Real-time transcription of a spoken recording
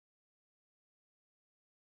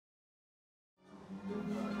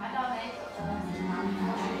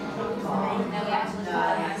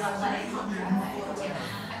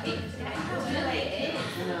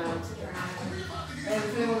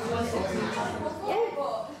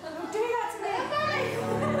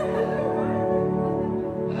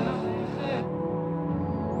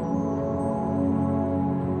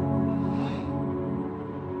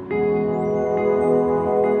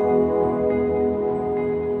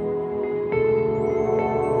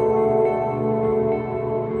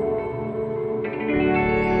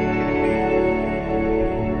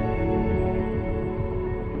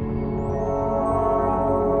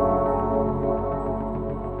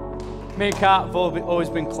Me and Kat have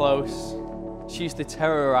always been close. She used to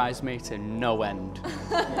terrorise me to no end.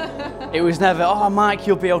 It was never, oh Mike,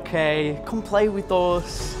 you'll be okay, come play with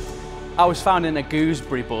us. I was found in a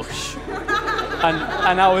gooseberry bush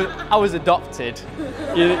and I was adopted.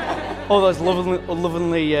 All those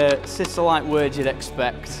lovingly sister-like words you'd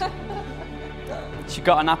expect. She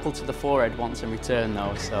got an apple to the forehead once in return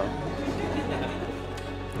though, so.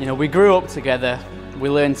 You know, we grew up together, we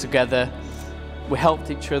learned together, we helped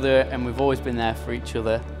each other and we've always been there for each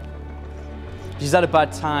other. She's had her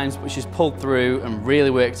bad times, but she's pulled through and really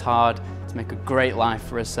worked hard to make a great life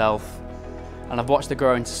for herself. And I've watched her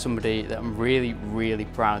grow into somebody that I'm really, really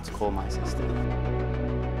proud to call my sister.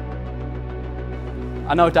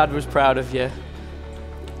 I know Dad was proud of you.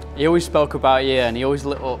 He always spoke about you and he always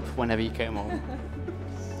lit up whenever you came home.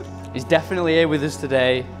 He's definitely here with us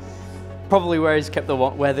today. Probably where he's kept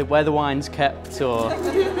where the wine's kept, or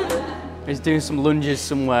he's doing some lunges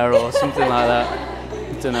somewhere or something like that.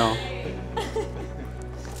 I don't know.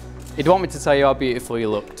 He'd want me to tell you how beautiful you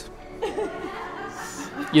looked.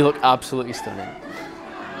 You look absolutely stunning.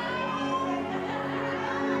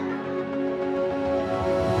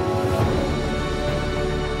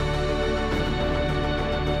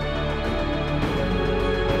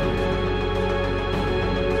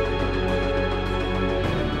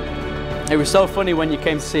 It was so funny when you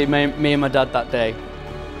came to see me and my dad that day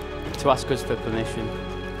to ask us for permission.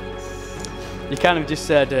 You kind of just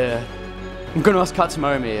said, I'm going to ask Kat to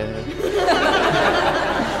marry me.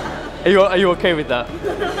 Are you okay with that?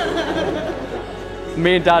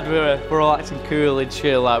 Me and Dad were all acting cool and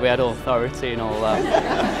chill, like we had authority and all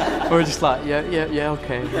that. We were just like, yeah,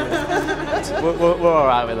 okay. Yeah. We're all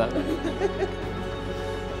right with that.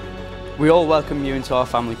 We all welcome you into our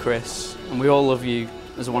family, Chris, and we all love you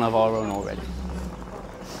as one of our own already.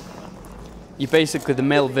 You're basically the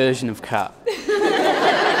male version of Kat.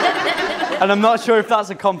 And I'm not sure if that's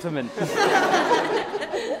a compliment.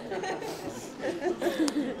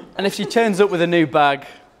 And if she turns up with a new bag,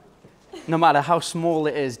 no matter how small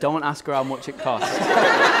it is, don't ask her how much it costs.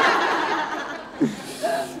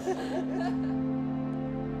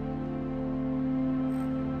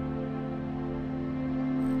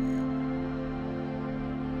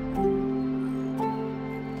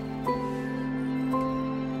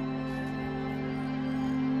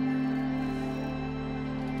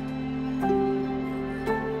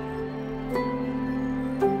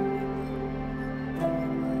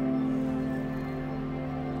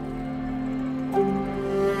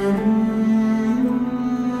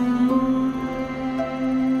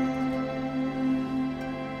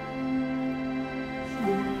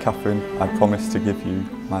 Catherine, I promise to give you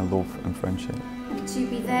my love and friendship. To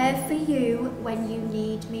be there for you when you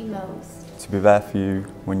need me most. To be there for you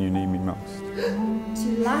when you need me most.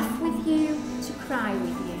 To laugh with you, to cry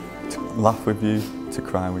with you. To laugh with you, to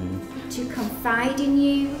cry with you. To confide in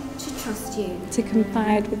you, to trust you. To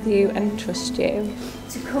confide with you and trust you.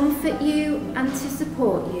 To comfort you and to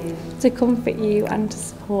support you. To comfort you and to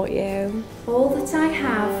support you. All that I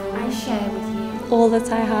have, I share with you. All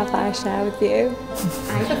that I have, I share with you.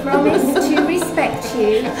 I promise to respect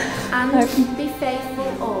you and be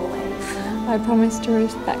faithful always. I promise to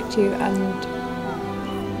respect you and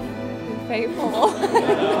be faithful.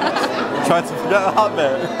 Trying to forget that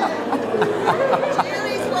bit.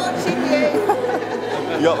 Julie's watching you.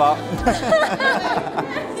 You got that?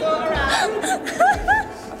 It's alright.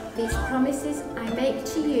 These promises I make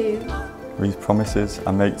to you. These promises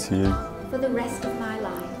I make to you. For the rest of my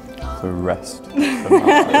life. For the rest of my life.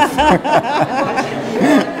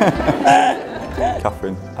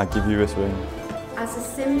 Catherine, I give you this ring. As a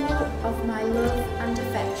symbol of my love and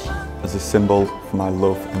affection. As a symbol for my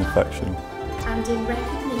love and affection. And in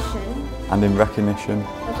recognition. And in recognition.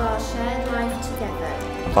 Of our shared life together.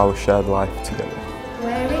 Of our shared life together.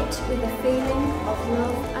 Wear it with a feeling of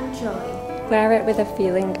love and joy. Wear it with a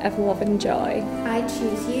feeling of love and joy. I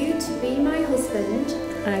choose you to be my husband.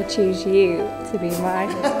 I choose you to be my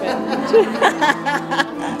husband.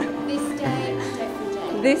 This day and every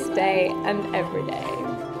day. This day and every day.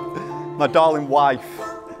 My darling wife.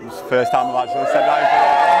 It was the first time I've actually said that.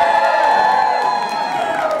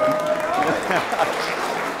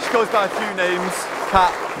 She goes by a few names.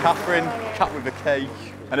 Kat, Catherine, Kat with a K,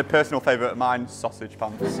 and a personal favourite of mine, Sausage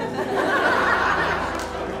Pants.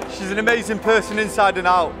 She's an amazing person inside and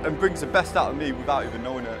out and brings the best out of me without even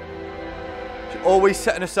knowing it. She's always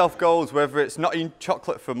setting herself goals, whether it's not eating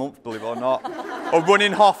chocolate for a month, believe it or not, or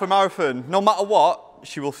running half a marathon. No matter what,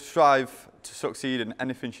 she will strive to succeed in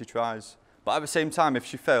anything she tries. But at the same time, if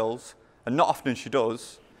she fails, and not often she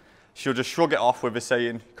does, she'll just shrug it off with a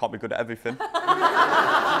saying, can't be good at everything.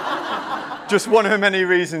 Just one of the many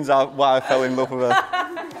reasons why I fell in love with her.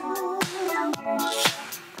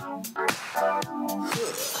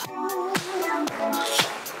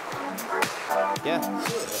 Yeah.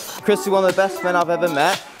 Chris is one of the best men I've ever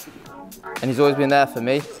met, and he's always been there for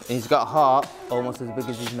me, and he's got a heart almost as big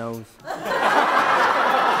as his nose. Is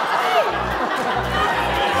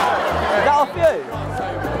that off you?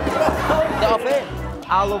 Is that off it?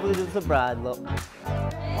 How lovely does the bride look?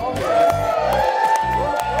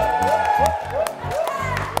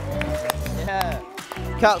 Yeah.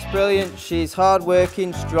 Kat's brilliant. She's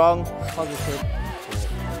hard-working, strong, positive.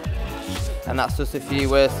 And that's just a few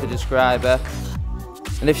words to describe her.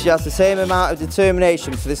 And if she has the same amount of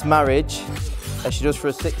determination for this marriage as she does for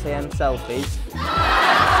a 6 AM selfie,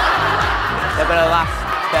 they're gonna last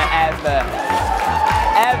forever.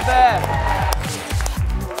 Ever!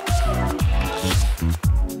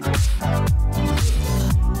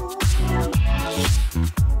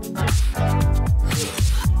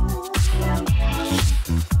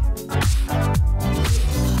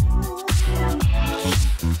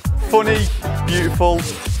 Funny, beautiful,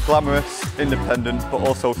 glamorous, independent, but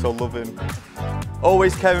also so loving.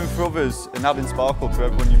 Always caring for others and adding sparkle to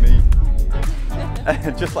everyone you meet.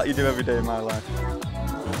 Just like you do every day in my life.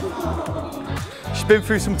 She's been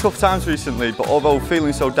through some tough times recently, but although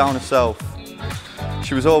feeling so down herself,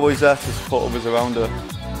 she was always there to support others around her.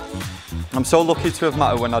 I'm so lucky to have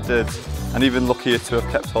met her when I did, and even luckier to have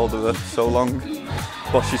kept hold of her so long.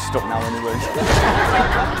 Well, she's stuck now anyway.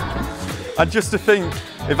 And just to think,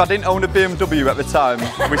 if I didn't own a BMW at the time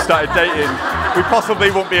we started dating, we possibly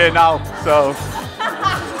wouldn't be here now, so.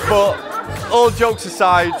 But all jokes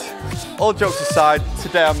aside,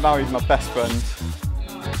 today I'm married to my best friend.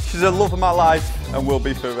 She's the love of my life and will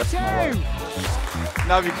be for the rest of my life.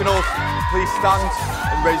 Now if you can all please stand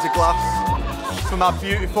and raise a glass for my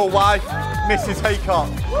beautiful wife, Mrs. Haycock.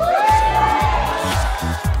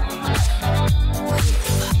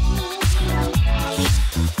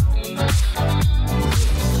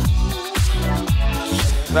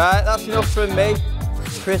 Right, that's enough from me.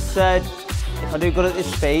 Chris said if I do good at this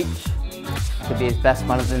speech, I could be his best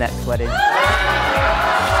man at the next wedding.